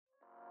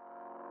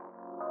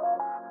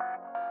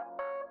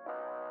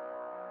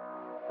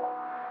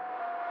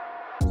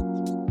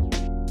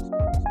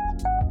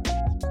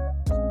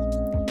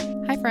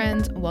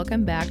friends,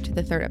 welcome back to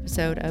the third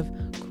episode of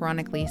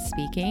Chronically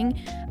Speaking.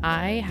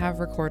 I have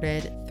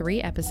recorded 3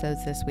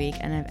 episodes this week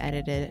and I've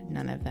edited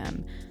none of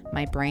them.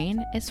 My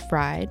brain is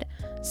fried,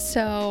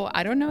 so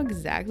I don't know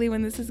exactly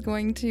when this is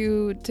going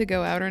to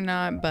go out or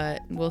not,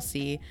 but we'll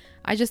see.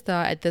 I just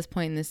thought at this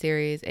point in the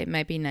series, it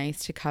might be nice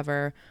to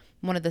cover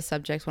one of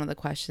the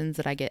questions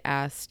that I get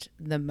asked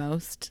the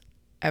most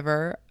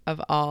ever of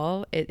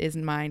all. It is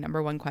my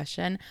number one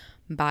question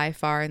by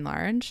far and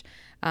large,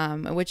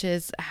 which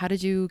is, how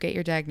did you get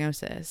your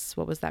diagnosis?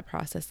 What was that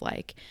process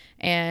like?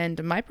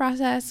 And my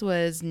process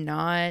was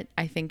not,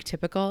 I think,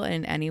 typical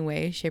in any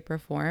way, shape, or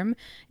form.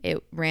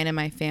 It ran in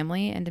my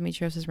family.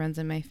 Endometriosis runs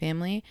in my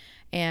family,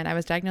 and I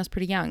was diagnosed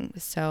pretty young.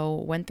 So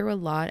went through a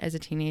lot as a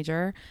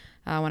teenager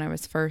when I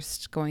was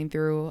first going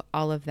through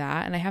all of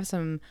that. And I have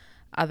some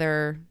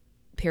other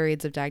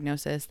periods of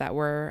diagnosis that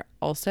were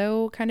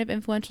also kind of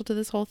influential to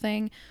this whole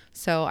thing.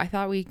 So I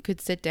thought we could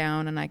sit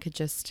down and I could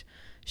just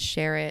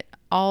share it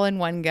all in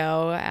one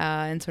go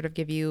and sort of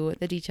give you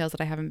the details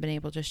that I haven't been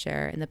able to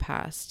share in the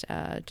past,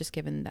 just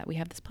given that we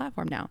have this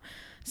platform now.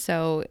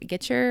 So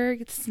get your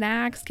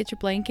snacks, get your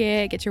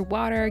blanket, get your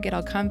water, get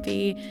all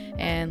comfy,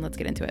 and let's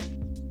get into it.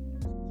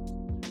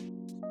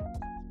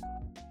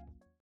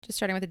 Just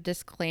starting with a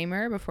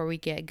disclaimer before we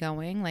get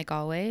going, like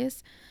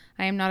always.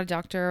 I am not a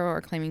doctor or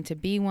claiming to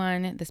be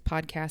one. This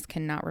podcast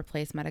cannot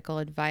replace medical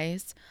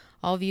advice.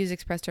 All views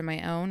expressed are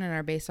my own and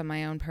are based on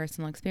my own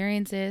personal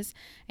experiences.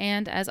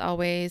 And as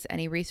always,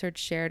 any research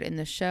shared in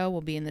the show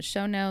will be in the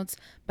show notes,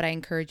 but I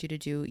encourage you to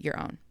do your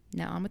own.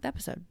 Now on with the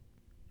episode.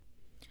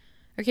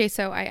 Okay,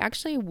 so I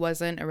actually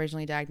wasn't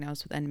originally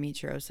diagnosed with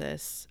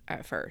endometriosis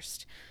at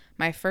first.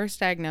 My first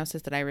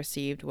diagnosis that I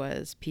received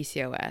was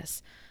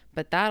PCOS,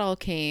 but that all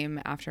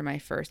came after my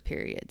first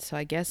period. So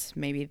I guess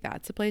maybe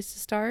that's a place to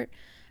start.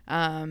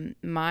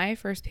 My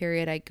first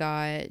period I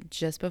got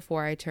just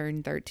before I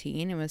turned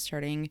 13. It was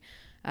starting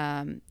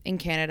in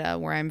Canada,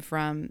 where I'm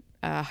from.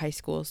 High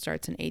school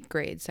starts in 8th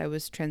grade. So I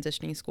was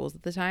transitioning schools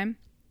at the time,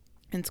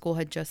 and school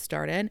had just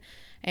started.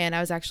 And I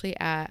was actually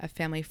at a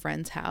family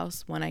friend's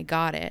house when I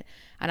got it.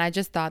 And I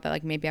just thought that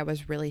like maybe I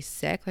was really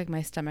sick. Like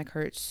my stomach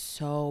hurt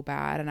so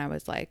bad. And I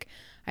was like,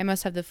 I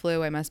must have the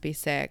flu. I must be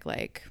sick.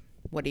 Like,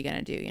 what are you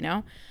going to do, you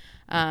know?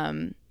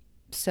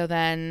 So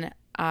then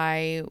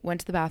I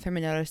went to the bathroom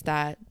and noticed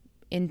that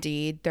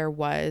indeed there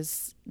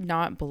was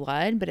not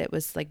blood, but it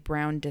was like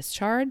brown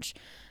discharge.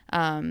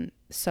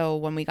 So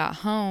when we got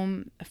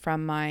home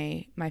from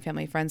my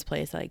family friend's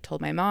place, I like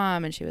told my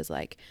mom, and she was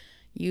like,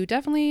 you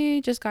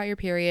definitely just got your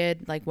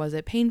period. Like, was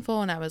it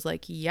painful? And I was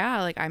like,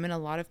 yeah, like I'm in a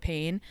lot of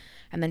pain.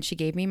 And then she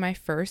gave me my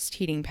first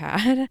heating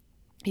pad.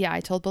 Yeah, I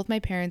told both my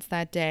parents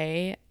that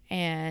day,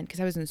 and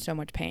because I was in so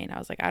much pain, I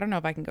was like, I don't know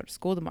if I can go to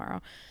school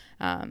tomorrow.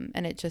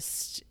 And it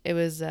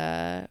was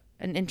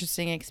an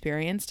interesting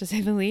experience, to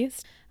say the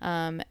least.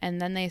 And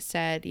then they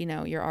said, you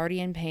know, you're already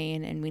in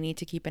pain and we need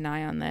to keep an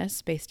eye on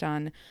this based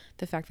on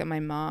the fact that my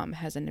mom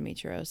has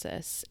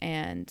endometriosis.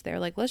 And they're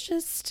like, let's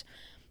just,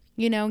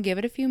 you know, give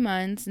it a few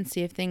months and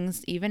see if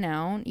things even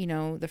out. You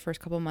know, the first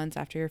couple months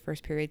after your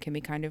first period can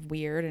be kind of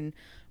weird and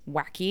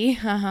wacky.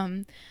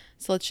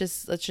 So let's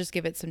just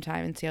give it some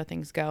time and see how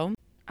things go.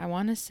 I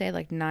want to say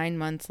like 9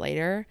 months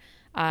later,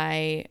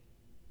 I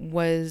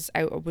was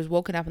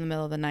woken up in the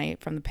middle of the night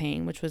from the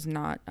pain, which was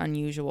not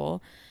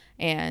unusual,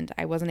 and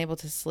I wasn't able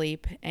to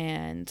sleep,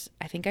 and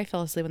I think I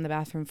fell asleep on the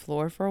bathroom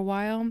floor for a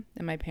while,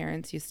 and my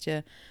parents used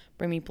to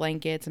bring me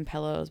blankets and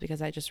pillows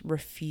because I just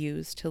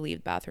refused to leave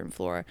the bathroom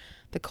floor.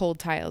 The cold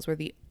tiles were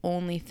the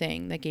only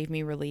thing that gave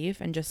me relief,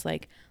 and just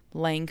like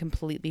laying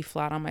completely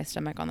flat on my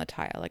stomach on the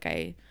tile, like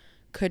I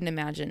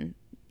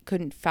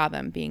couldn't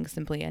fathom being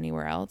simply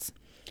anywhere else.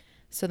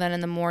 So then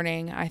in the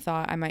morning, I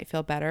thought I might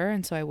feel better.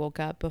 And so I woke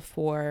up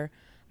before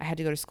I had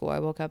to go to school. I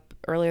woke up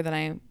earlier than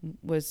I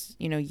was,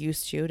 you know,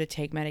 used to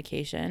take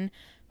medication,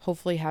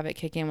 hopefully have it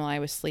kick in while I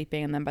was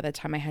sleeping. And then by the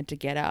time I had to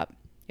get up,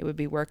 it would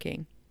be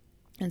working.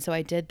 And so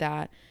I did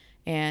that,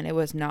 and it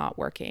was not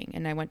working.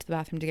 And I went to the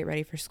bathroom to get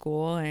ready for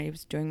school, and I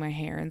was doing my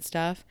hair and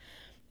stuff.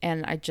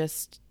 And I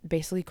just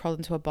basically crawled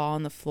into a ball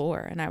on the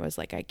floor. And I was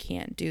like, I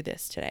can't do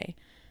this today.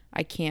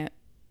 I can't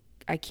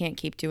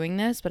keep doing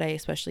this, but I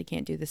especially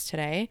can't do this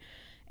today.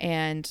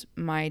 And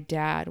my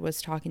dad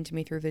was talking to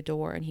me through the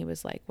door, and he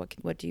was like,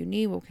 what do you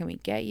need? What can we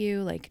get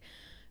you? Like,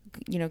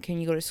 you know,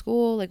 can you go to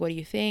school? Like, what do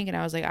you think? And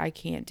I was like, I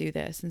can't do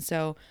this. And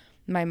so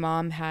my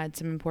mom had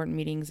some important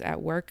meetings at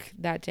work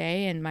that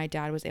day, and my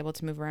dad was able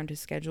to move around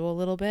his schedule a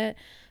little bit.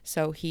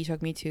 So he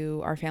took me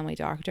to our family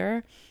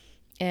doctor,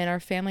 and our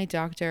family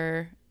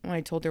doctor, when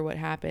I told her what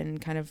happened,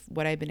 kind of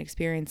what I'd been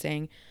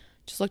experiencing,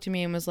 just looked at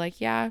me and was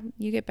like, yeah,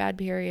 you get bad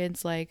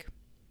periods. Like,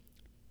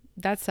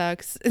 that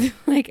sucks.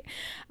 Like,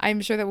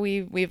 I'm sure that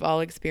we've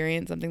all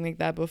experienced something like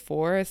that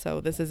before. So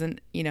this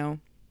isn't, you know,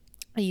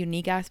 a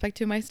unique aspect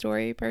to my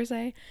story per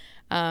se.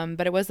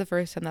 But it was the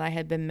first time that I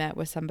had been met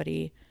with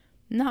somebody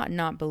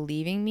not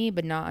believing me,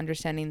 but not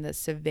understanding the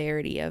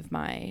severity of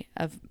my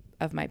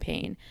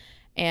pain.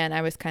 And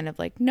I was kind of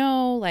like,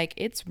 no, like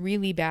it's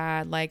really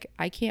bad. Like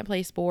I can't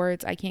play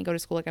sports. I can't go to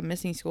school. Like I'm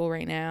missing school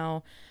right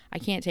now. I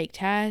can't take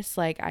tests.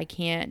 Like I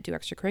can't do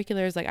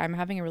extracurriculars. Like I'm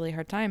having a really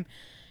hard time.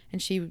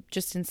 And she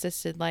just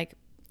insisted, like,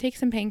 take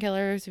some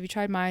painkillers. Have you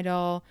tried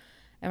Midol?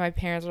 And my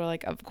parents were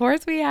like, of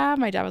course we have.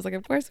 My dad was like,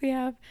 of course we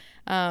have.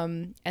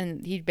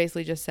 And he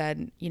basically just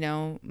said, you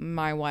know,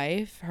 my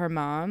wife, her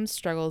mom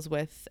struggles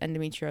with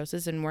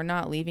endometriosis, and we're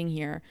not leaving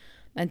here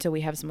until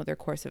we have some other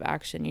course of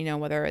action, you know,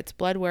 whether it's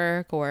blood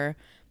work or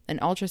an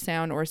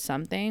ultrasound or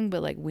something,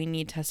 but like we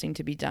need testing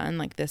to be done.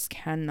 Like this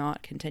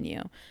cannot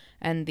continue.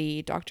 And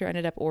the doctor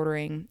ended up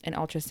ordering an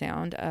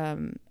ultrasound,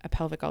 a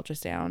pelvic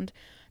ultrasound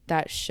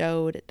that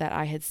showed that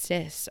I had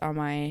cysts on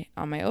my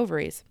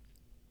ovaries.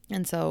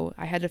 And so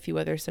I had a few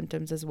other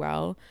symptoms as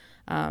well,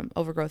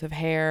 overgrowth of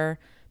hair,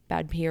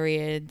 bad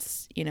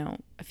periods, you know,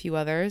 a few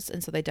others.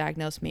 And so they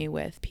diagnosed me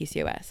with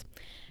PCOS.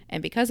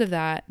 And because of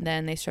that,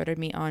 then they started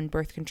me on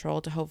birth control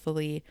to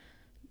hopefully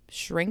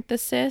shrink the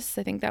cysts.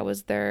 I think that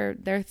was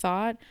their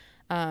thought.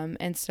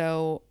 And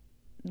so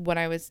when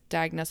I was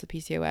diagnosed with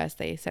PCOS,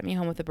 they sent me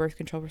home with a birth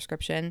control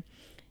prescription.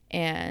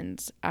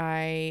 And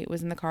I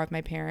was in the car with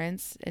my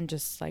parents and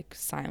just like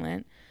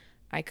silent.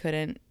 I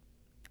couldn't,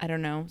 I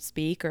don't know,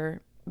 speak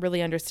or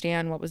really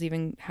understand what was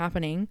even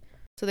happening.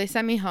 So they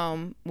sent me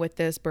home with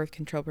this birth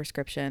control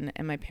prescription,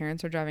 and my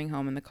parents were driving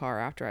home in the car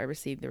after I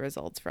received the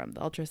results from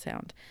the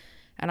ultrasound.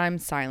 And I'm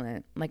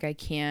silent. Like I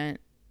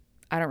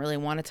don't really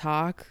want to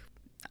talk.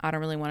 I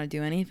don't really want to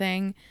do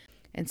anything.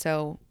 And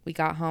so we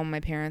got home. My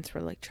parents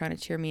were like trying to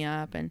cheer me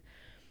up and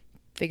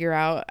figure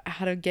out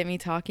how to get me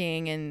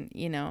talking. And,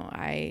 you know,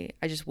 I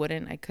just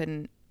wouldn't. I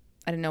didn't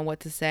know what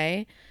to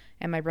say.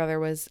 And my brother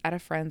was at a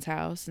friend's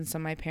house. And so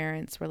my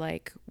parents were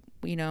like,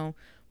 you know,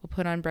 we'll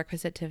put on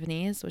Breakfast at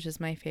Tiffany's, which is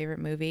my favorite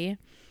movie.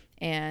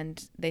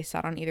 And they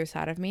sat on either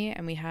side of me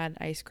and we had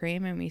ice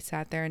cream and we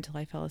sat there until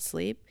I fell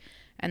asleep.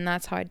 And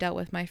that's how I dealt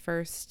with my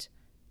first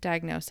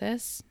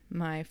diagnosis,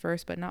 my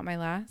first but not my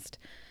last.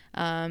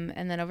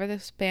 And then over the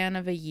span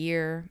of a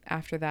year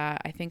after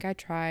that, I think I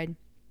tried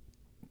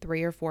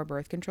 3 or 4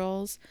 birth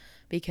controls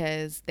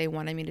because they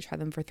wanted me to try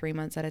them for 3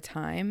 months at a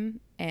time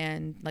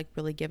and like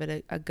really give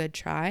it a good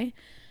try.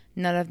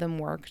 None of them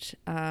worked.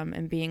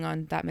 And being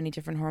on that many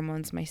different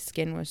hormones, my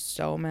skin was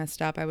so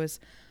messed up. I was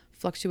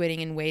fluctuating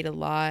in weight a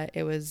lot.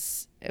 It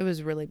was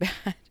really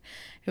bad.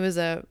 It was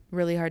a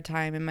really hard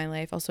time in my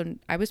life. Also,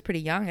 I was pretty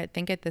young. I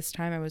think at this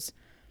time I was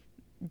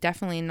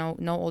definitely no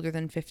older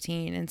than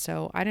 15. And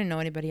so I didn't know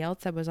anybody else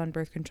that was on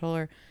birth control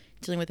or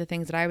dealing with the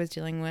things that I was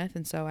dealing with.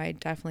 And so I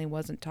definitely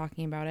wasn't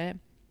talking about it.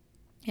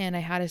 And I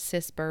had a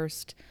cyst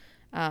burst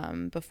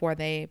before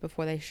they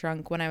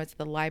shrunk when I was at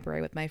the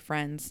library with my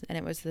friends. And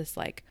it was this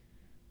like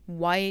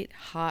white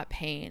hot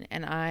pain.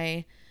 And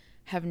I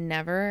have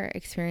never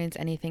experienced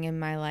anything in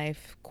my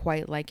life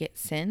quite like it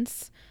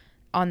since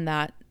in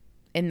that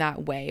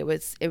way.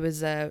 It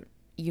was a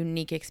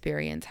unique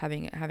experience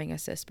having a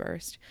cyst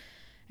burst.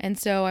 And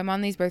so I'm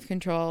on these birth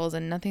controls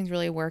and nothing's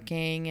really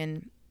working.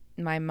 And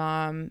my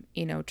mom,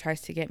 you know,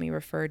 tries to get me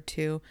referred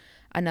to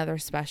another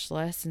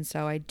specialist. And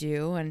so I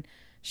do. And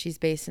she's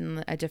based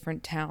in a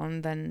different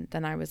town than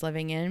I was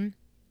living in.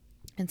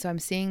 And so I'm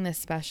seeing this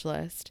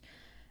specialist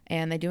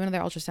and they do another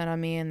ultrasound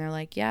on me and they're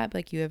like, yeah,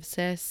 like you have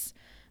cysts.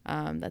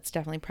 That's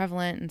definitely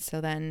prevalent. And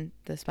so then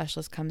the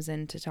specialist comes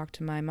in to talk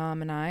to my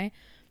mom and I.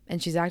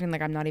 And she's acting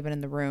like I'm not even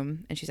in the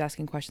room. And she's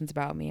asking questions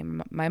about me.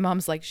 And my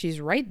mom's like, she's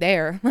right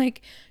there.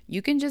 Like,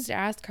 you can just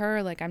ask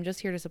her. Like, I'm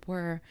just here to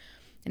support her.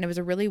 And it was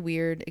a really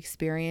weird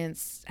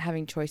experience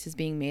having choices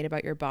being made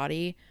about your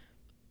body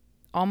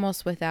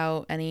almost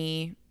without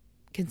any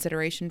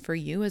consideration for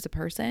you as a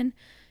person.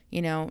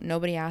 You know,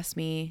 nobody asked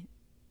me.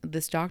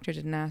 This doctor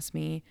didn't ask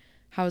me,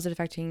 how is it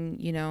affecting,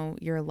 you know,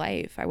 your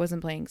life? I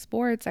wasn't playing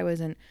sports. I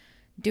wasn't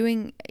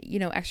doing, you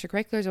know,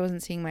 extracurriculars. I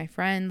wasn't seeing my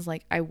friends.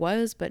 Like I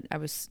was, but I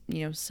was,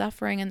 you know,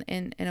 suffering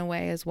in a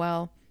way as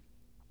well.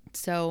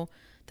 So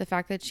the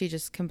fact that she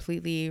just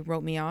completely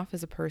wrote me off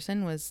as a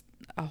person was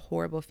a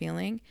horrible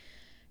feeling.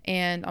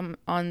 And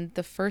on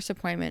the first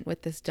appointment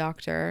with this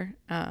doctor,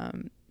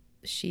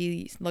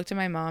 she looked at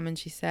my mom and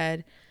she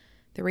said,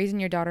 the reason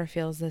your daughter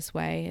feels this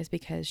way is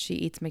because she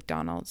eats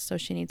McDonald's. So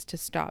she needs to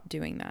stop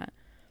doing that.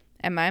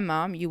 And my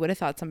mom, you would have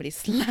thought somebody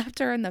slapped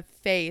her in the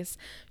face.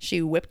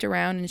 She whipped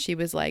around and she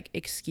was like,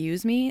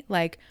 excuse me?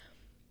 Like,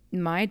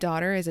 my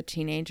daughter is a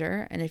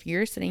teenager. And if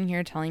you're sitting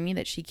here telling me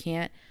that she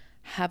can't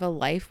have a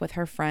life with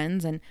her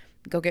friends and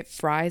go get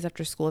fries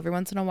after school every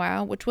once in a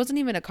while, which wasn't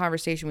even a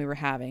conversation we were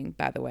having,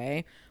 by the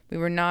way. We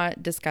were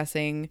not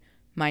discussing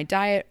my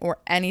diet or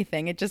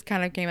anything. It just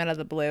kind of came out of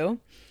the blue.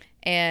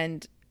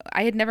 And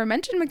I had never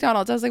mentioned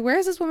McDonald's. I was like, where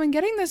is this woman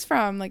getting this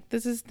from? Like,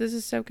 this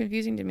is so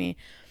confusing to me.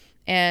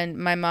 And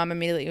my mom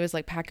immediately was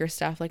like, pack your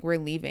stuff. Like, we're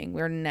leaving.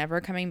 We're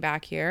never coming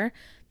back here.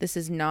 This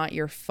is not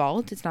your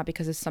fault. It's not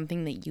because of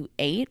something that you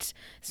ate.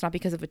 It's not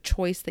because of a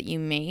choice that you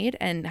made.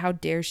 And how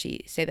dare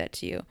she say that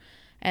to you?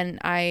 And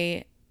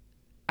I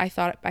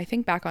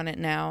think back on it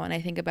now and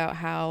I think about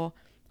how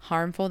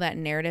harmful that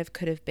narrative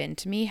could have been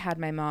to me had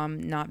my mom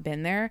not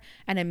been there,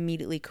 and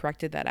immediately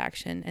corrected that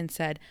action and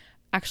said,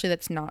 actually,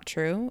 that's not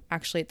true.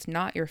 Actually, it's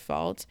not your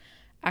fault.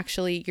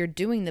 Actually, you're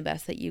doing the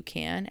best that you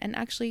can. And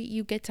actually,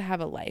 you get to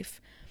have a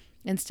life,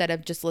 instead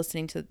of just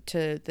listening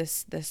to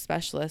this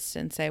specialist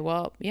and say,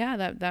 well, yeah,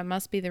 that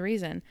must be the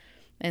reason.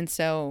 And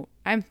so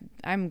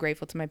I'm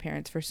grateful to my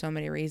parents for so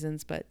many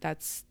reasons, but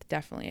that's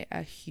definitely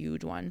a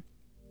huge one.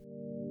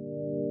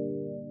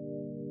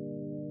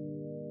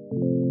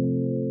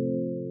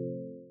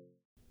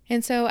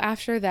 And so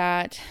after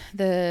that,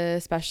 the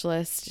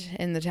specialist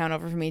in the town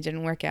over from me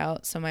didn't work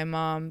out. So my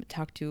mom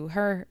talked to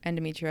her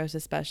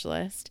endometriosis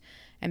specialist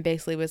and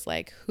basically was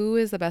like, who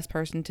is the best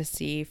person to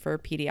see for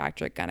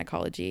pediatric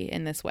gynecology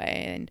in this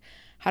way? And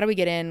how do we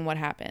get in? What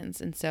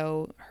happens? And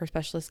so her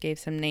specialist gave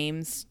some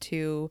names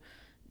to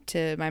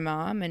my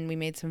mom, and we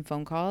made some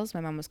phone calls.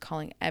 My mom was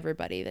calling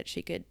everybody that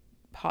she could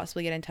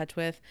possibly get in touch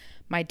with.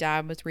 My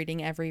dad was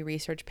reading every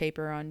research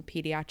paper on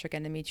pediatric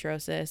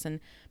endometriosis and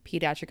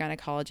pediatric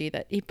gynecology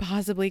that he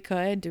possibly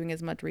could, doing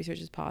as much research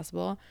as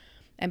possible.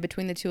 And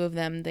between the two of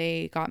them,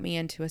 they got me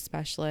into a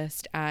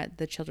specialist at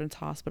the Children's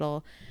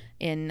Hospital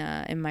in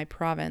my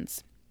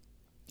province.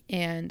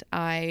 And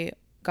I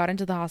got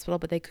into the hospital,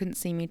 but they couldn't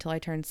see me till I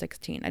turned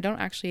 16. I don't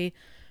actually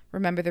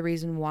remember the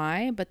reason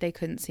why, but they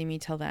couldn't see me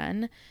till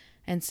then.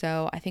 And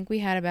so I think we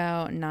had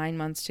about 9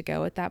 months to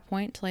go at that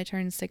point till I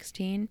turned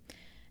 16.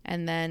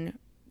 And then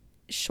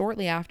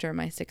shortly after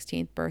my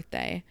 16th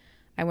birthday,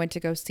 I went to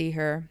go see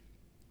her.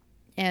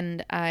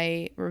 And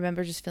I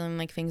remember just feeling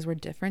like things were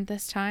different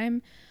this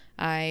time.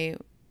 The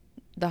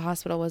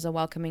hospital was a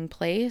welcoming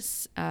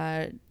place.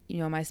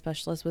 My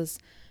specialist was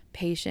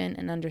patient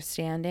and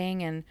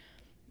understanding and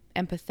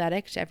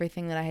empathetic to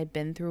everything that I had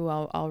been through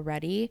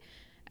already.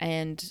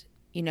 And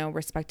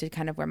respected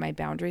kind of where my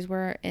boundaries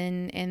were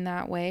in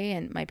that way.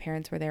 And my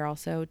parents were there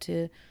also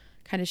to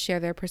kind of share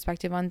their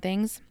perspective on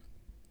things.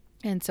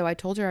 And so I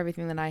told her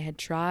everything that I had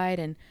tried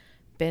and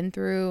been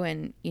through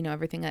and,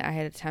 everything that I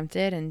had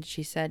attempted. And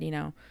she said,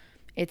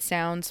 it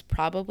sounds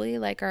probably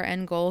like our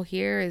end goal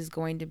here is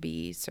going to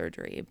be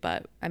surgery.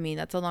 But I mean,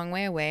 that's a long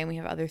way away and we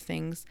have other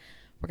things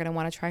we're going to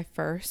want to try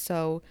first.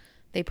 So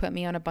they put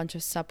me on a bunch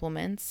of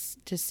supplements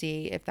to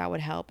see if that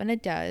would help. And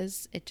it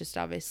does. It just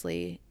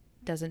obviously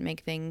doesn't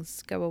make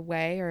things go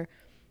away or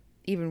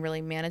even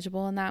really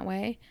manageable in that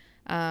way.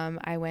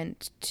 I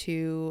went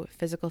to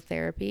physical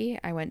therapy.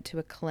 I went to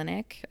a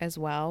clinic as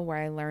well where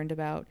I learned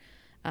about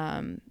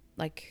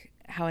like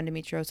how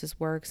endometriosis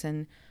works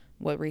and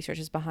what research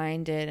is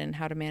behind it and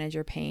how to manage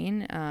your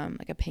pain.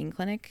 Like a pain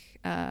clinic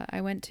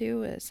I went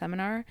to, a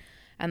seminar,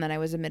 and then I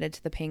was admitted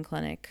to the pain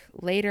clinic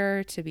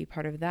later to be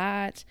part of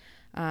that.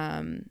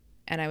 And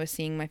I was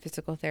seeing my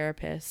physical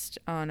therapist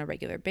on a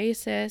regular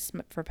basis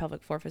for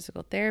pelvic floor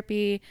physical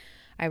therapy.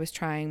 I was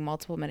trying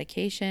multiple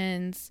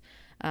medications,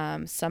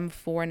 some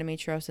for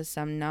endometriosis,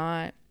 some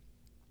not.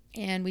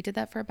 And we did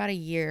that for about a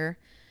year.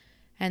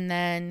 And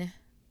then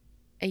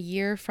a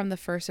year from the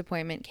first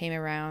appointment came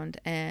around,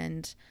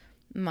 and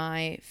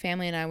my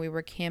family and I, we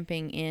were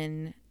camping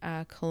in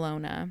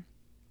Kelowna,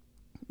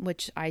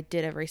 which I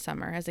did every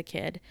summer as a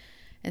kid.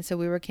 And so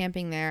we were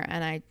camping there,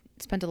 and I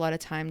spent a lot of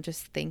time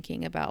just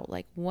thinking about,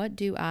 like, what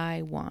do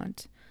I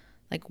want?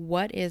 Like,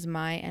 what is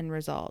my end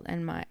result?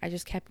 And I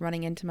just kept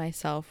running into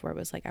myself where it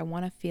was like, I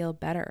want to feel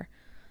better.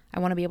 I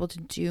want to be able to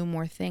do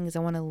more things. I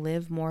want to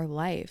live more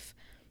life.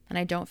 And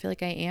I don't feel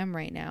like I am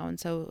right now. And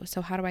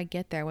so how do I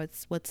get there?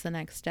 What's the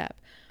next step?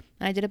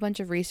 And I did a bunch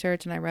of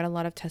research, and I read a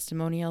lot of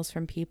testimonials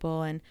from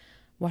people and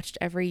watched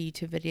every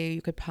YouTube video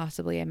you could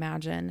possibly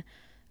imagine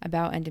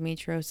about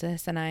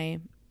endometriosis. And I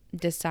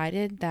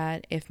decided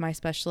that if my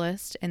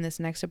specialist in this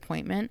next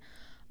appointment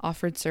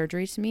offered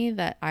surgery to me,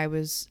 that I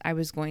was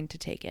going to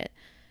take it.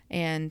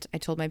 And I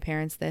told my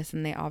parents this,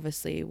 and they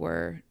obviously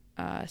were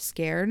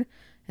scared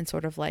and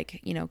sort of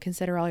like,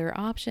 consider all your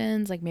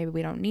options. Like, maybe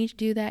we don't need to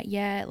do that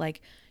yet.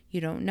 Like, you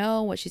don't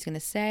know what she's going to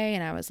say.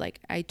 And I was like,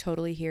 I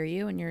totally hear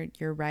you, and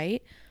you're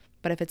right.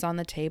 But if it's on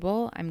the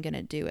table, I'm going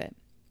to do it.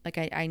 Like,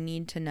 I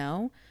need to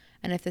know.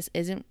 And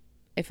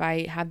if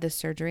I have this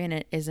surgery and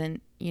it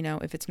isn't,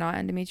 if it's not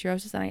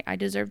endometriosis, then I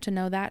deserve to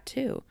know that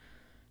too.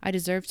 I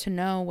deserve to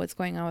know what's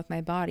going on with my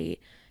body.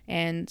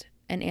 And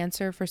an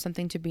answer for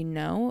something to be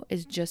no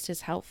is just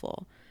as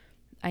helpful.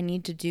 I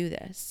need to do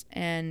this.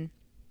 And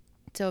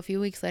so a few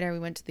weeks later, we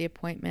went to the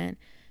appointment,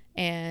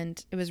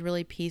 and it was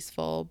really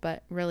peaceful,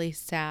 but really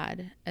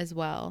sad as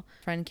well.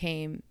 A friend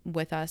came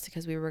with us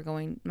because we were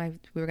going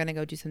to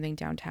go do something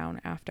downtown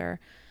after.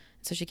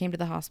 So she came to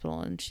the hospital,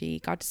 and she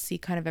got to see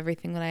kind of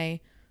everything that I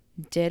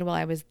did while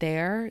I was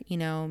there,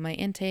 my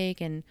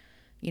intake and,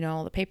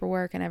 all the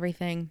paperwork and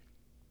everything.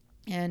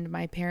 And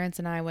my parents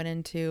and I went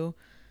into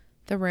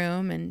the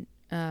room, and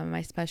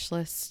my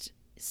specialist,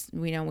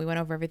 we went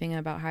over everything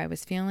about how I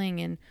was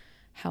feeling and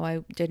how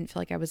I didn't feel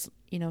like I was,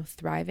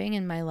 thriving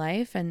in my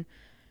life. And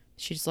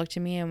she just looked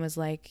at me and was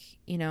like,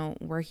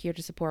 we're here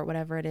to support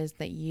whatever it is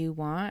that you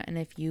want. And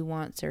if you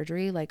want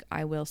surgery, like,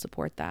 I will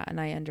support that. And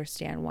I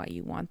understand why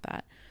you want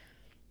that.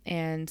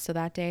 And so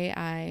that day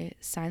I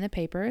signed the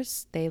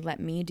papers. They let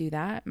me do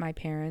that, my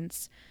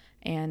parents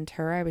and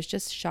her. I was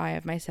just shy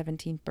of my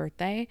 17th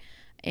birthday.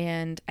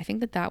 And I think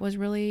that that was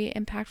really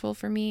impactful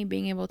for me,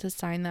 being able to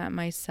sign that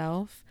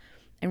myself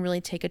and really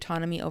take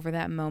autonomy over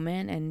that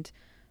moment and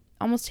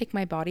almost take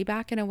my body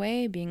back in a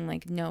way, being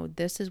like, no,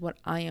 this is what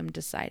I am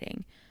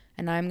deciding.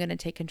 And I'm going to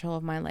take control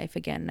of my life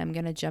again. And I'm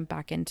going to jump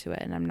back into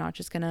it. And I'm not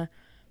just going to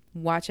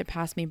watch it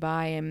pass me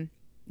by and,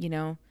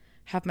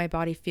 have my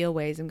body feel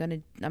ways. I'm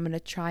going to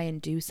try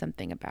and do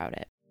something about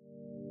it.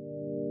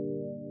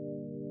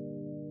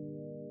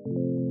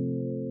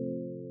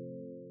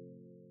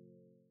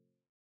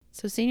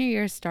 So senior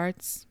year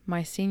starts,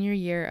 my senior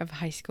year of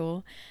high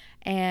school.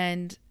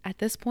 And at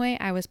this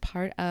point, I was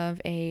part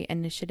of a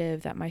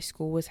initiative that my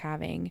school was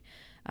having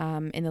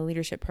in the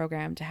leadership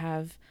program to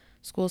have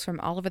schools from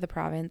all over the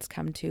province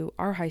come to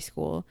our high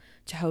school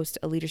to host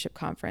a leadership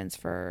conference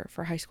for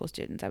high school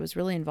students. I was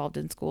really involved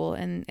in school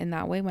and in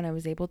that way when I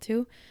was able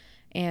to.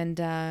 And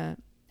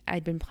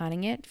I'd been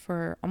planning it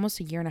for almost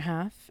a year and a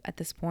half at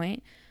this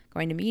point,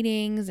 going to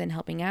meetings and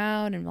helping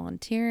out and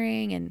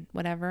volunteering and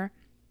whatever.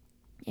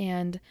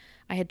 And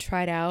I had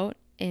tried out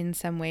in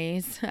some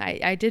ways.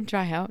 I did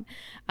try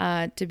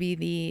out to be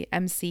the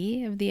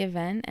MC of the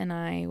event, and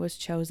I was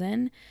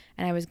chosen,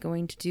 and I was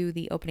going to do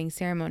the opening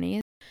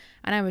ceremonies.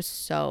 And I was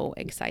so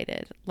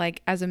excited.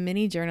 Like, as a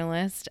mini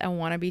journalist, a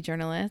wannabe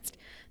journalist,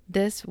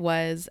 this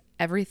was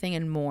everything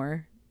and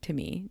more to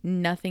me.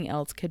 Nothing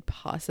else could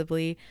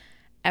possibly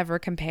ever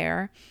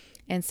compare.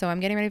 And so I'm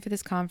getting ready for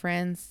this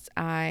conference.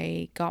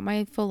 I got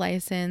my full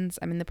license.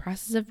 I'm in the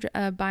process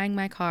of buying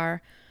my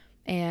car.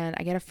 And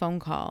I get a phone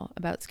call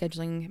about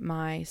scheduling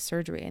my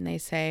surgery. And they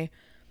say,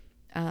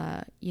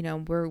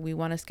 we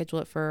want to schedule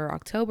it for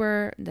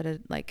October,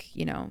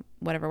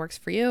 whatever works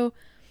for you.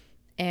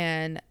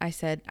 And I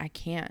said, I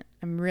can't.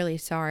 I'm really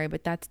sorry,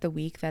 but that's the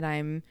week that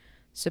I'm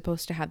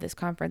supposed to have this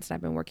conference. And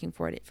I've been working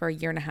for it for a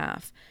year and a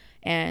half.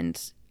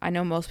 And I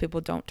know most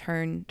people don't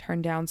turn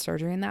down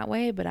surgery in that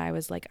way, but I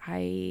was like,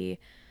 I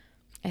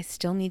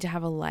still need to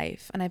have a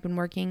life. And I've been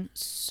working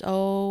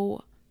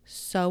so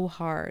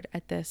hard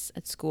at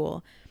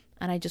school,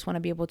 and I just want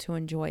to be able to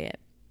enjoy it.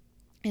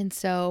 And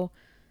so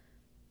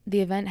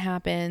the event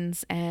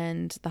happens,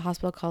 and the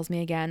hospital calls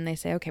me again. They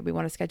say, okay, we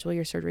want to schedule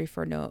your surgery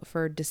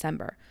for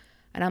December.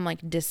 And I'm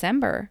like,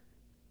 December?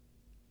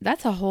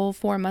 That's a whole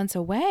 4 months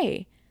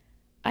away.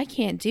 I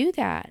can't do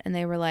that. And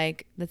they were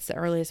like, that's the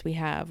earliest we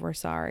have. We're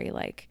sorry.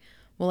 Like,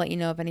 we'll let you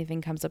know if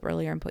anything comes up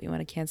earlier and put you on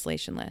a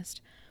cancellation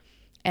list.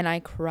 And I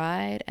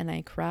cried and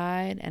I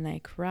cried and I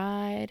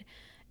cried.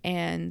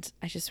 And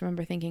I just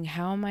remember thinking,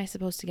 how am I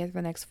supposed to get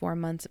through the next 4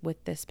 months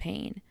with this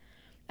pain?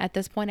 At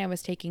this point, I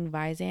was taking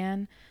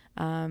Vyzan,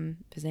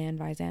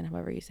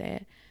 however you say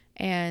it.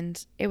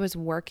 And it was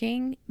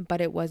working,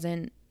 but it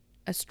wasn't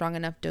a strong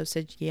enough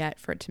dosage yet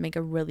for it to make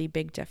a really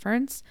big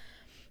difference.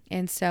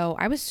 And so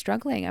I was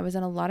struggling. I was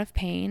in a lot of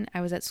pain. I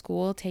was at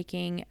school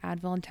taking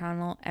Advil and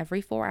Tylenol every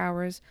 4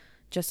 hours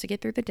just to get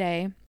through the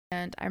day.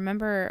 And I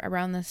remember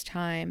around this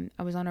time,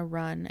 I was on a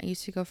run. I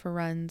used to go for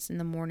runs in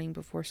the morning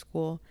before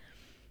school.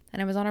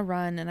 And I was on a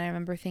run, and I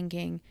remember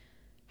thinking,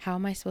 how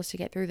am I supposed to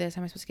get through this?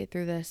 How am I supposed to get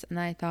through this? And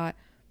I thought,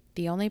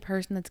 the only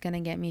person that's going to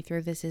get me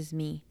through this is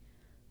me.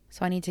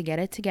 So I need to get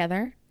it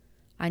together.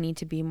 I need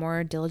to be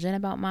more diligent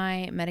about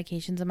my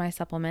medications and my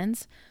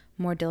supplements,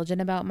 more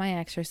diligent about my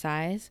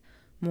exercise,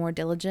 more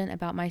diligent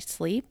about my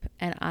sleep,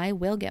 and I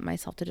will get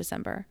myself to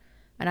December.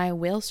 And I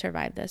will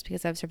survive this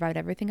because I've survived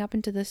everything up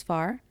until this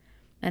far.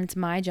 And it's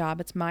my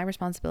job. It's my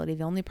responsibility.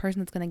 The only person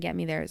that's going to get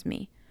me there is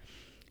me.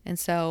 And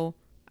so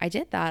I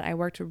did that. I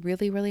worked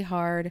really, really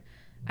hard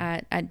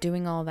at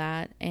doing all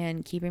that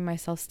and keeping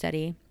myself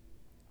steady.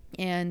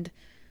 And,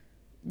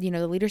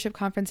 the leadership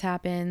conference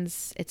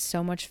happens. It's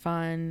so much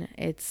fun.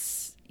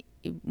 It's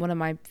one of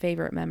my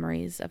favorite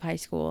memories of high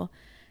school.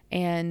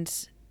 And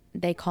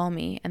they call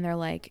me and they're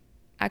like,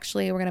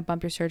 actually, we're going to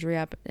bump your surgery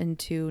up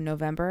into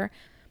November.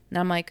 And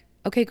I'm like,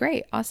 okay,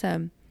 great.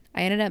 Awesome.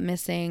 I ended up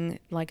missing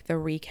like the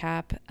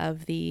recap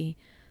of the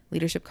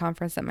leadership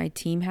conference that my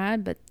team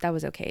had, but that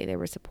was okay. They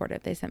were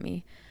supportive. They sent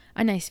me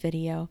a nice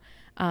video.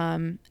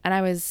 And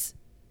I was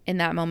in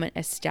that moment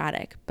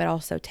ecstatic, but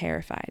also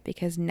terrified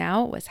because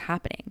now it was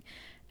happening.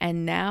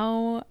 And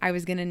now I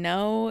was going to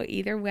know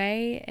either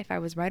way if I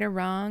was right or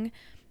wrong.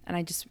 And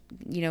I just,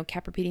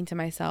 kept repeating to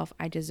myself,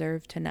 I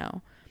deserve to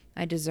know.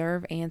 I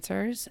deserve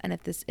answers. And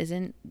if this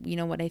isn't,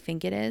 what I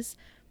think it is,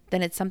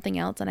 then it's something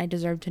else. And I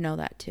deserve to know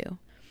that too.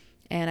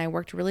 And I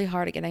worked really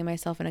hard at getting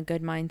myself in a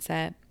good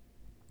mindset,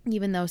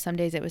 even though some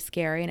days it was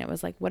scary. And it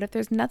was like, what if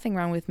there's nothing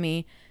wrong with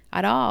me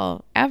at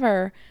all,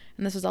 ever?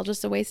 And this was all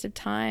just a waste of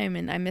time.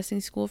 And I'm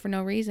missing school for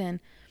no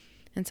reason.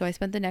 And so I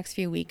spent the next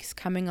few weeks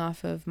coming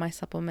off of my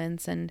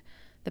supplements and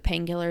the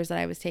painkillers that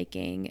I was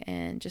taking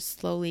and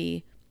just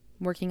slowly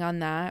working on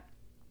that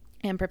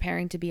and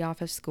preparing to be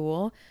off of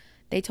school.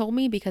 They told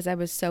me because I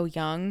was so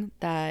young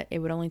that it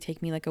would only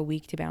take me like a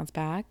week to bounce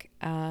back.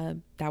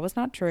 That was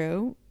not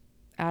true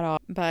at all.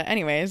 But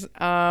anyways,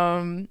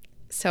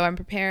 So I'm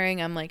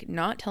preparing. I'm like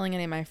not telling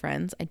any of my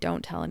friends. I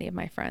don't tell any of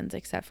my friends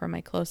except for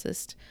my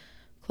closest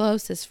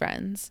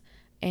friends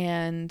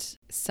and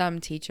some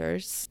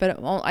teachers.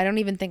 But I don't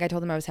even think I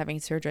told them I was having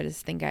surgery. I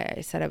just think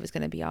I said I was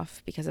going to be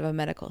off because of a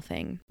medical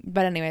thing.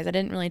 But anyways, I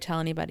didn't really tell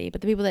anybody.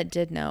 But the people that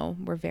did know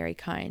were very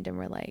kind and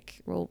were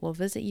like, we'll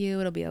visit you.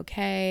 It'll be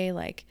okay.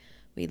 Like,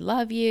 we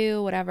love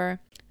you, whatever.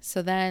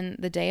 So then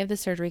the day of the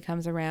surgery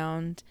comes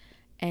around,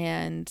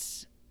 and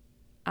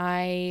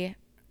I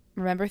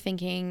remember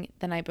thinking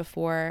the night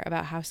before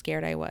about how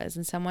scared I was.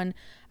 And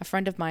a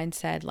friend of mine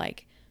said,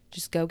 like,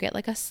 just go get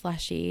like a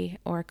slushie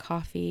or a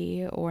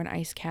coffee or an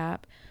ice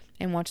cap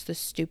and watch the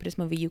stupidest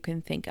movie you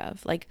can think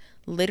of. Like,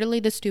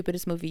 literally the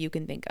stupidest movie you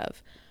can think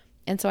of.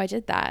 And so I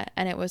did that,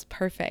 and it was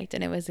perfect,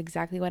 and it was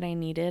exactly what I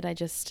needed. I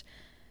just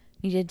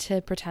needed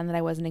to pretend that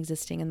I wasn't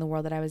existing in the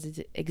world that I was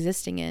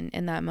existing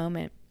in that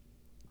moment.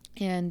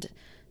 And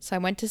so I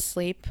went to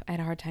sleep. I had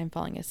a hard time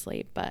falling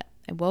asleep, but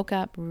I woke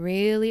up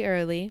really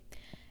early,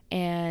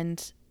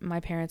 and my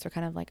parents were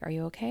kind of like, are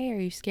you okay? Are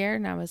you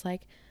scared? And I was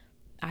like,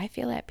 I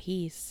feel at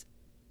peace.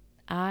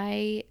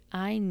 I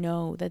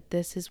know that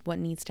this is what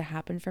needs to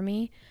happen for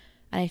me.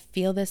 And I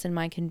feel this in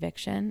my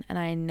conviction, and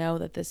I know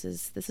that this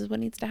is what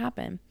needs to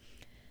happen.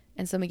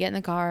 And so we get in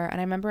the car, and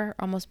I remember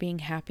almost being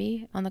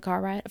happy on the car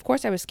ride. Of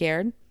course I was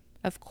scared.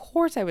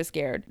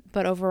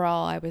 But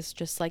overall, I was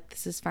just like,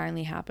 this is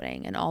finally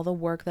happening. And all the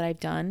work that I've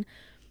done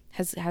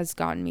has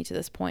gotten me to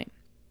this point.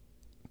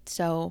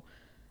 So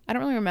I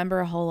don't really remember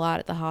a whole lot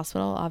at the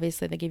hospital.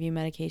 Obviously, they give you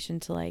medication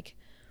to, like,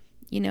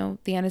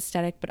 the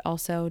anesthetic, but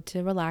also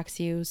to relax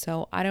you.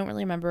 So I don't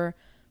really remember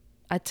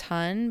a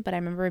ton, but I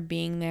remember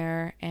being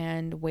there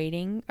and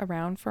waiting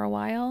around for a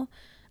while,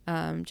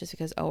 just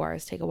because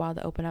ORs take a while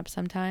to open up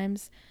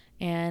sometimes.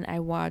 And I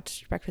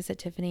watched Breakfast at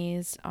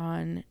Tiffany's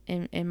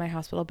in my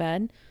hospital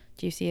bed.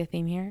 Do you see a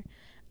theme here?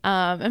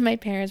 And my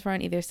parents were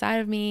on either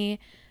side of me,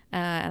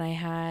 and I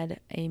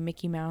had a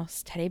Mickey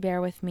Mouse teddy bear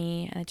with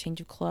me and a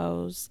change of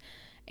clothes.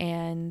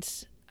 And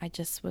I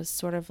just was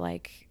sort of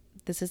like,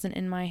 this isn't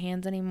in my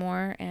hands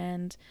anymore,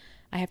 and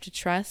I have to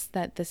trust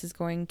that this is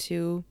going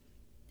to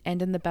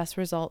end in the best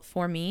result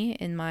for me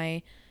in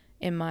my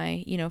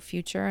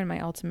future and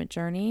my ultimate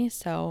journey.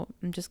 So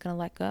I'm just going to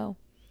let go.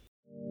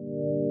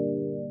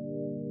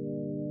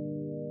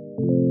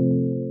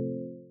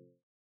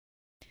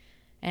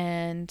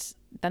 And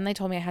then they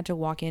told me I had to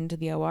walk into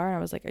the OR. I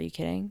was like, are you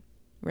kidding?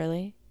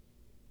 Really?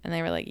 And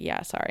they were like,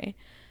 yeah, sorry.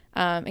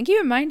 And keep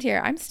in mind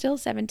here, I'm still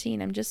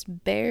 17. I'm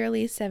just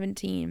barely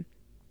 17.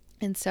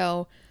 And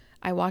so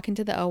I walk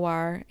into the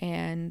OR,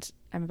 and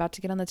I'm about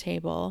to get on the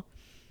table,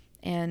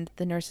 and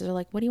the nurses are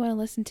like, what do you want to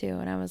listen to?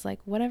 And I was like,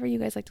 whatever you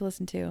guys like to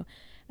listen to.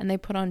 And they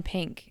put on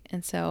Pink.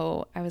 And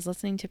so I was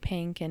listening to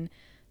Pink and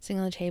sitting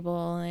on the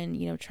table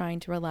and, trying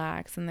to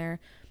relax. And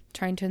they're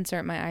trying to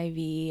insert my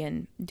IV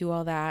and do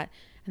all that.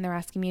 And they're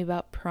asking me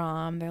about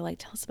prom. They're like,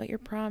 tell us about your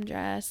prom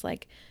dress.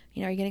 Like,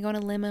 are you going to go on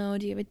a limo?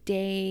 Do you have a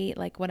date?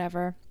 Like,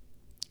 whatever.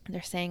 And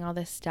they're saying all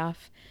this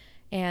stuff.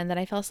 And then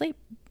I fell asleep.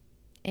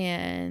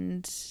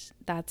 And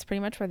that's pretty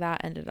much where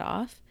that ended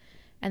off.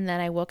 And then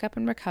I woke up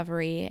in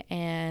recovery,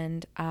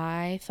 and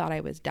I thought I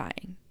was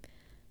dying.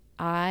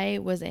 I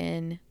was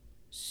in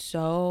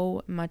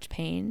so much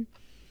pain.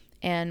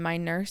 And my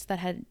nurse that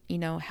had,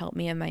 helped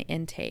me in my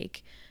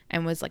intake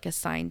and was like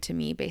assigned to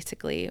me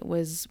basically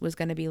was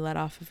going to be let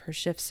off of her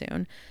shift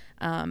soon.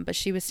 But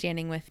she was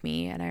standing with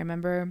me, and I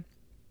remember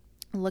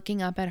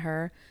looking up at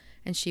her,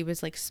 and she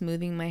was like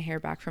smoothing my hair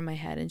back from my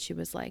head, and she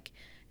was like,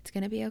 it's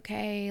going to be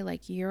okay.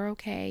 Like, you're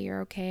okay.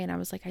 And I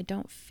was like, I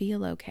don't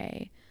feel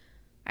okay.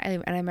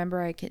 And I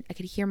remember I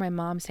could hear my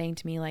mom saying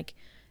to me, like,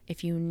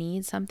 if you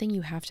need something,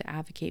 you have to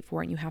advocate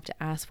for it, and you have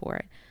to ask for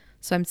it.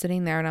 So I'm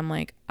sitting there, and I'm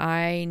like,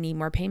 I need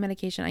more pain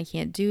medication. I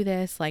can't do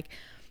this. Like,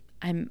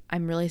 I'm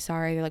really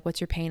sorry. They're like, what's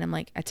your pain? I'm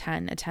like, a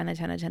 10.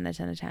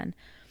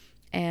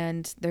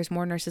 And there's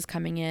more nurses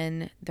coming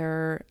in.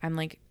 I'm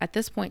like, at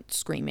this point,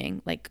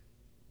 screaming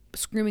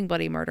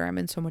bloody murder. I'm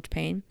in so much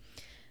pain.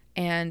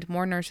 And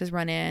more nurses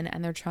run in,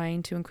 and they're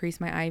trying to increase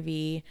my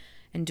IV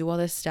and do all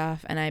this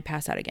stuff. And I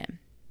pass out again.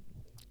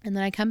 And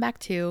then I come back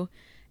to,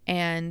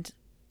 and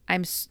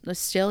I'm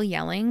still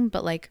yelling,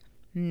 but like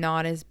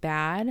not as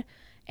bad.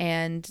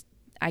 And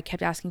I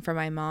kept asking for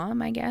my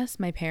mom, I guess,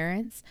 my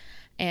parents,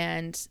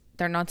 and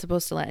they're not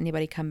supposed to let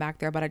anybody come back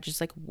there, but I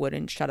just like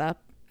wouldn't shut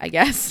up, I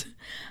guess.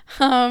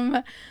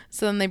 So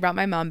then they brought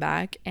my mom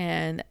back,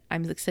 and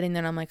I'm like sitting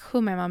there, and I'm like,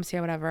 who, my mom's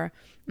here, whatever.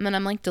 And then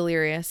I'm like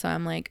delirious. So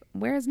I'm like,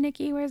 where's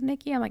Nikki?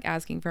 I'm like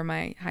asking for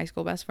my high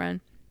school best friend.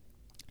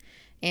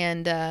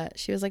 And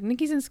she was like,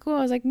 Nikki's in school.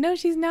 I was like, no,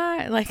 she's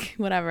not. Like,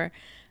 whatever.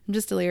 I'm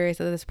just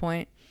delirious at this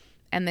point.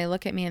 And they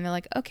look at me, and they're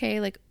like, okay,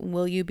 like,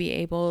 will you be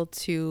able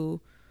to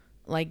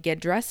like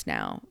get dressed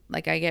now?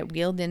 Like, I get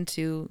wheeled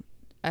into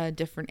a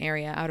different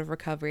area out of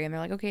recovery, and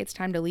they're like, okay, it's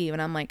time to leave.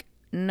 And I'm like,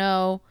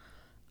 no,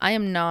 I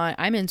am not.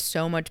 I'm in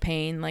so much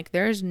pain. Like,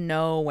 there's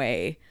no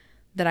way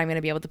that I'm going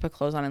to be able to put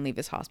clothes on and leave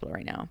this hospital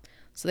right now.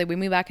 So they wean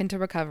me back into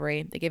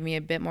recovery. They give me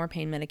a bit more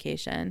pain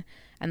medication.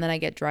 And then I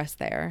get dressed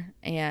there.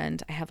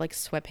 And I have like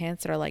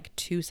sweatpants that are like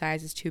 2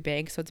 sizes too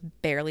big. So it's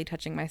barely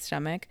touching my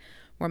stomach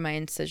where my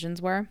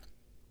incisions were,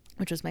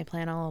 which was my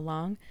plan all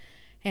along.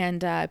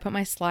 And I put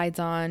my slides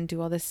on, do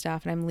all this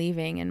stuff, and I'm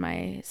leaving. And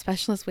my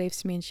specialist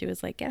waves to me and she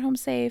was like, get home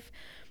safe.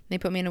 And they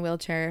put me in a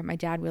wheelchair. My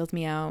dad wheels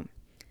me out.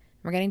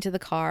 We're getting to the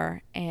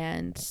car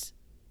and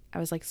I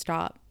was like,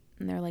 stop.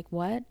 And they're like,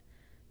 what?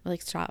 We're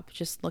like, stop,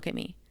 just look at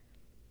me.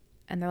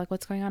 And they're like,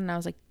 what's going on? And I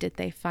was like, did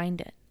they find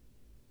it?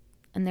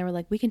 And they were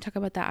like, we can talk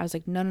about that. I was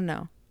like,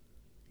 no.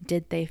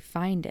 Did they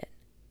find it?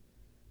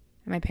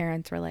 And my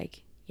parents were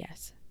like,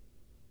 yes.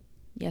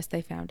 Yes,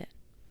 they found it.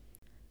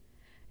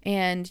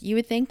 And you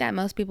would think that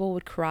most people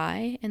would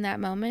cry in that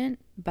moment,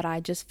 but I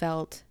just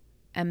felt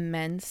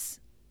immense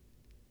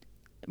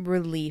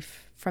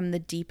relief from the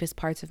deepest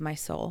parts of my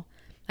soul.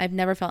 I've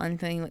never felt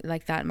anything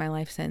like that in my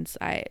life since.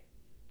 I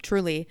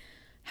truly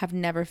have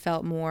never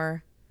felt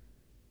more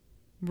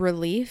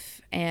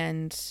relief,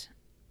 and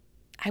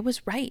I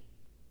was right.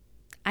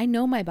 I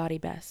know my body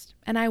best,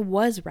 and I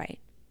was right.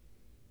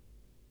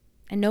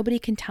 And nobody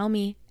can tell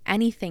me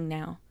anything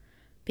now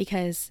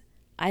because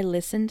I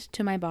listened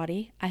to my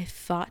body, I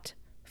fought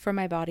for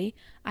my body,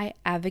 I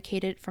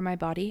advocated for my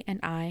body, and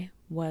I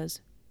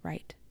was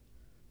right.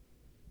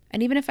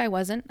 And even if I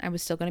wasn't, I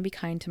was still going to be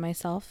kind to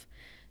myself,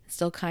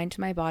 still kind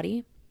to my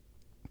body.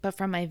 But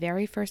from my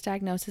very first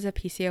diagnosis of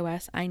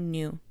PCOS, I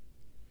knew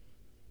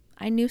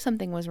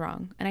something was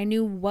wrong, and I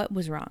knew what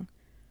was wrong.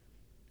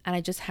 And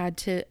I just had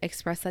to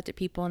express that to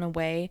people in a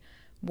way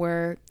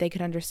where they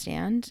could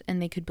understand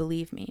and they could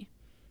believe me.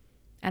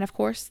 And of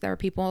course, there were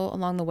people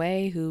along the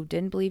way who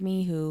didn't believe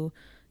me, who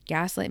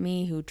gaslit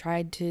me, who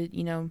tried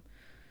to,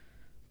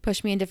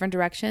 push me in different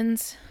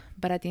directions.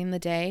 But at the end of the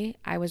day,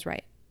 I was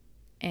right.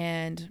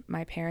 And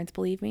my parents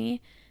believe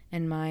me,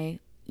 and my,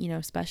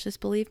 specialists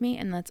believe me,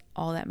 and that's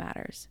all that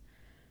matters.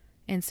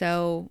 And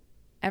so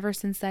ever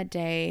since that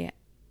day,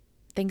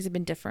 things have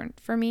been different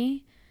for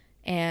me.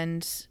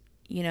 And,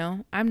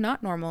 I'm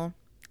not normal,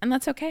 and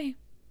that's okay.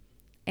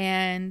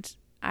 And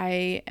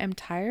I am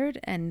tired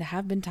and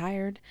have been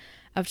tired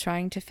of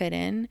trying to fit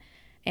in.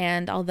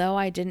 And although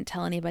I didn't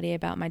tell anybody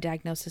about my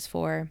diagnosis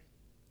for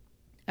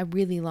a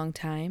really long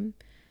time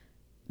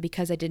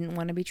because I didn't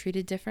want to be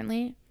treated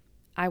differently,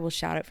 I will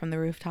shout it from the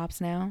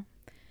rooftops now.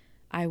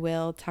 I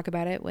will talk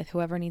about it with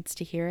whoever needs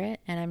to hear it.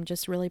 And I'm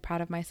just really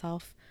proud of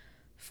myself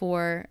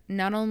for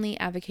not only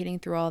advocating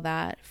through all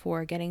that,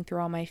 for getting through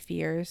all my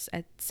fears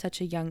at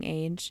such a young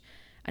age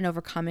and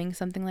overcoming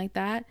something like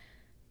that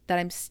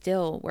I'm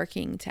still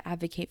working to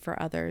advocate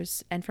for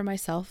others and for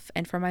myself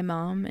and for my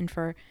mom and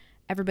for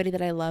everybody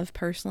that I love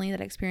personally that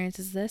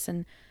experiences this,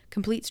 and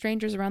complete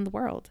strangers around the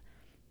world.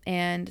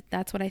 And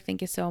that's what I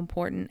think is so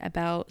important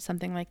about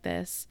something like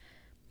this,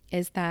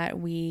 is that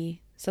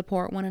we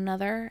support one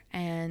another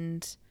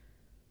and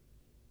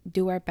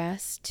do our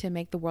best to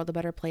make the world a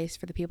better place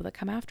for the people that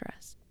come after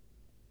us.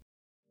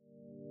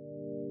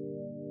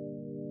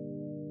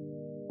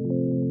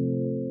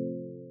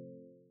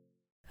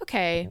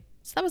 Okay,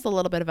 so that was a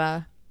little bit of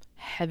a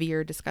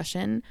heavier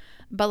discussion,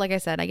 but like I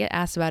said, I get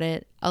asked about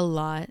it a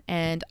lot,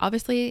 and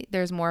obviously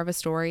there's more of a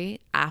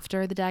story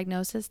after the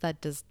diagnosis.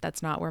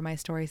 That's not where my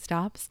story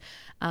stops,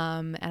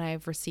 and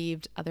I've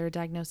received other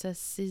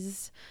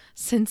diagnoses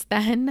since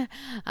then,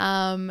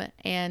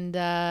 and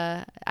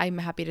I'm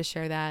happy to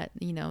share that,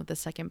 the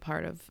second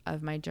part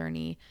of my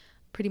journey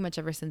pretty much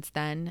ever since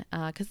then,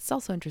 because it's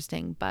also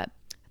interesting. But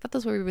I thought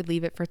that's where we would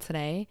leave it for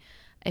today.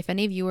 If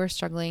any of you are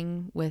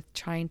struggling with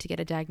trying to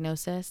get a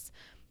diagnosis,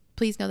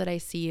 please know that I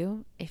see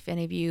you. If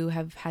any of you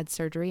have had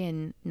surgery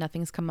and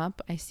nothing's come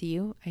up, I see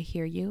you. I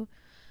hear you.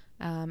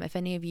 If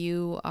any of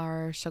you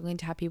are struggling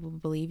to have people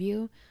believe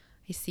you,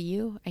 I see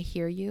you. I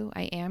hear you.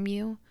 I am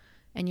you.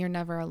 And you're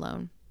never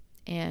alone.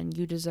 And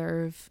you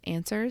deserve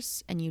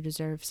answers, and you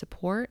deserve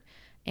support.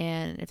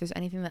 And if there's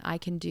anything that I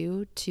can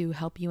do to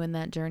help you in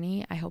that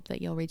journey, I hope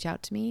that you'll reach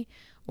out to me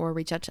or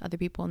reach out to other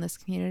people in this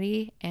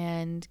community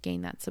and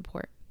gain that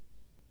support.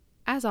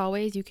 As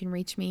always, you can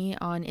reach me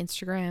on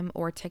Instagram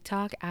or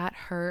TikTok at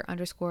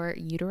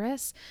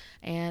her_uterus.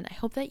 And I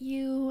hope that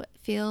you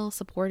feel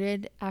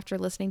supported after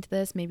listening to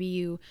this. Maybe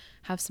you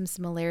have some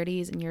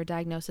similarities in your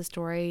diagnosis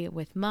story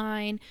with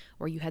mine,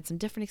 or you had some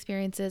different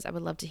experiences. I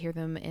would love to hear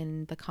them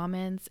in the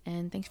comments.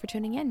 And thanks for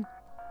tuning in.